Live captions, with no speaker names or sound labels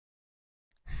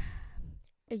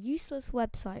a useless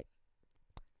website.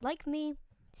 Like me,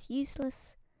 it's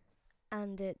useless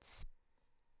and it's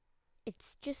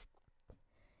just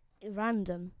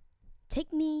random.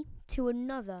 Take me to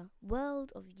another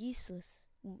world of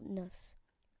uselessness.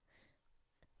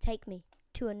 Take me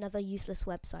to another useless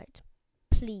website.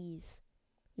 Please.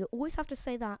 You always have to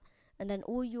say that, and then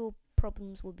all your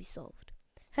problems will be solved.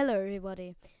 Hello,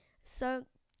 everybody. So,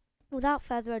 without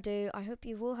further ado, I hope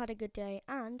you've all had a good day,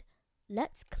 and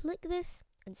let's click this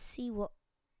and see what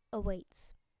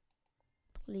awaits.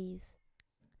 Please.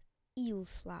 Eel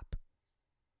slap.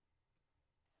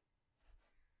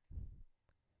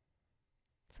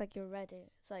 It's like you're ready.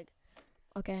 It's like,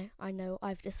 okay, I know,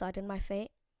 I've decided my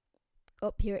fate.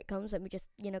 Oh, here it comes. Let me just,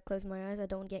 close my eyes. I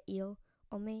don't get eel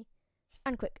on me.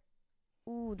 And quick.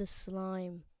 Ooh, the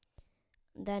slime.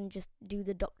 Then just do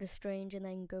the Doctor Strange and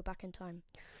then go back in time.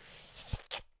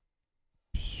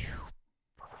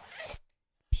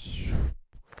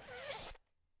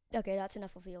 Okay, that's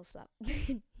enough of eel slap.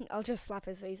 I'll just slap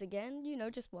his face again,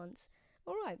 just once.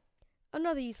 Alright.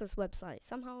 Another useless website.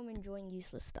 Somehow I'm enjoying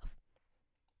useless stuff.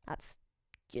 That's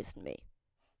just me.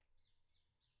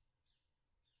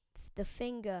 The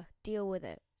finger, deal with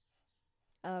it.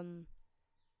 Oh,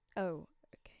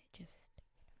 okay, just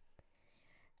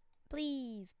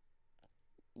please.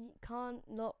 You can't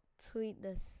not tweet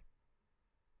this.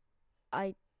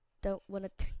 I don't wanna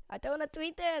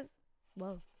tweet this.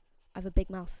 Whoa. I have a big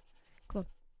mouse. Come on.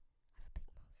 I have a big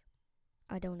mouse.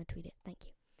 I don't wanna tweet it, thank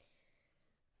you.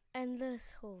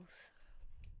 Endless horse.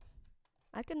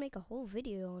 I could make a whole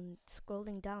video on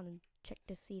scrolling down and check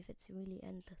to see if it's really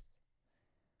endless.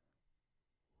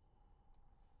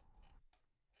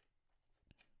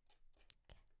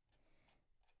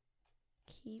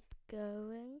 Keep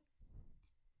going.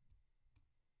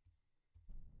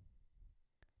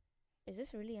 Is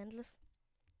this really endless?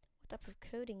 What type of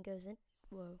coding goes in?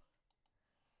 Whoa.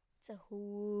 It's a horse.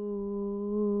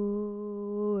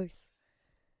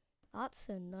 That's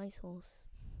a nice horse.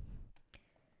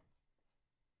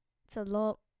 It's a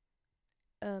lot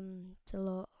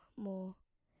more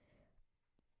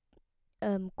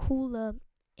cooler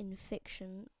in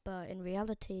fiction, but in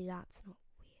reality that's not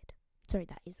weird. Sorry,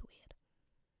 that is weird.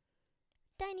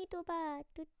 Tiny tuba.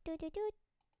 Doot, doot, doot, doot.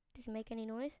 Does it make any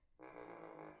noise?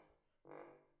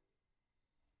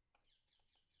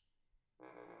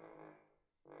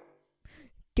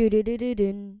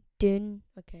 Dun.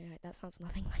 Okay, right, that sounds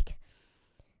nothing like it.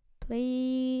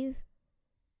 Please.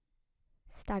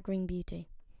 Staggering beauty.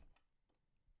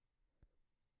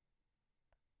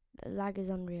 The lag is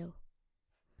unreal.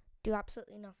 Do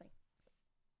absolutely nothing.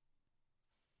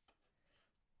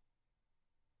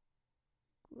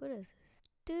 What is this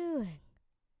doing?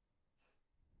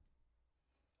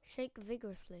 Shake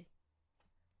vigorously.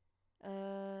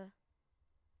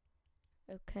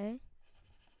 Okay.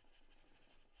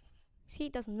 See,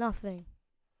 it does nothing.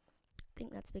 I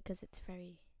think that's because it's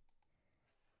very...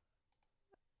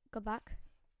 Go back.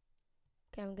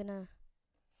 Okay, I'm gonna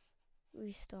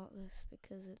restart this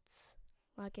because it's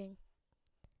lagging.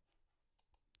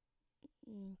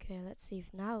 Okay, let's see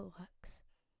if now it works.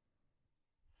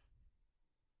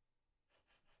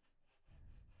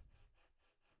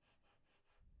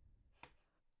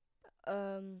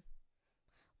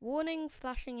 Warning,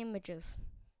 flashing images.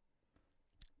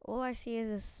 All I see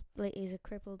is a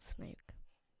crippled snake.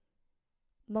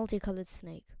 Multicolored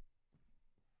snake.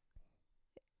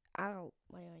 Ow,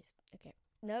 my eyes. Okay.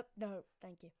 Nope, no,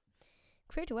 thank you.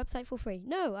 Create a website for free.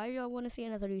 No, I don't want to see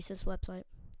another useless website.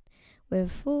 We're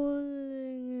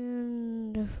falling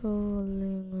and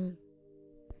falling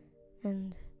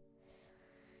and falling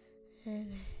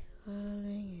and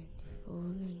falling and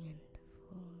falling and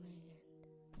falling.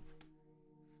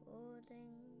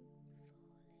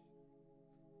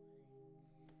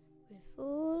 We're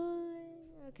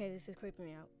falling. Okay, this is creeping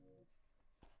me out.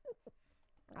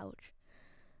 Ouch.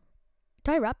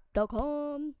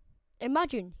 TieWrap.com.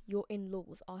 Imagine your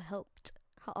in-laws are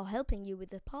helping you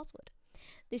with the password.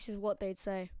 This is what they'd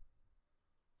say.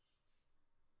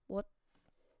 What?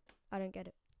 I don't get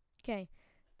it. Okay,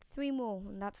 3 more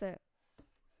and that's it.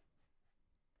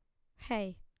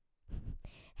 Hey.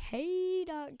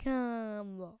 Hey.com.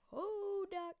 Ho.com.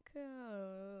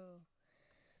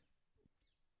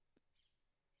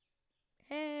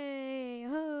 Hey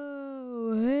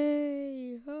ho.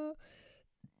 Hey ho.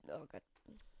 Oh god.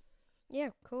 Yeah,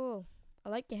 cool. I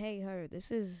like your hey ho.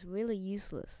 This is really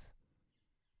useless.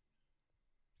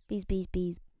 Bees.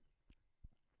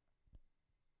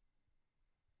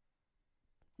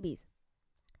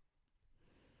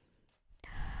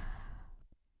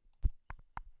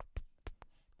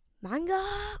 Mango!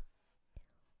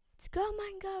 Let's go,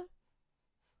 Mango!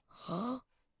 Oh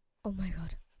my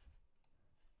god.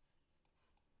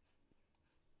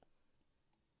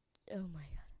 Oh my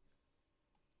god.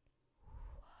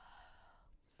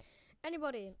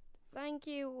 Anybody, thank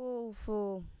you all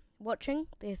for watching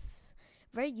this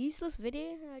very useless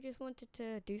video. I just wanted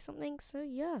to do something, so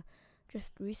yeah,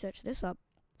 just research this up.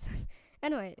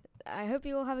 Anyway, I hope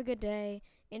you all have a good day,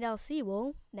 and I'll see you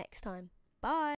all next time. Bye!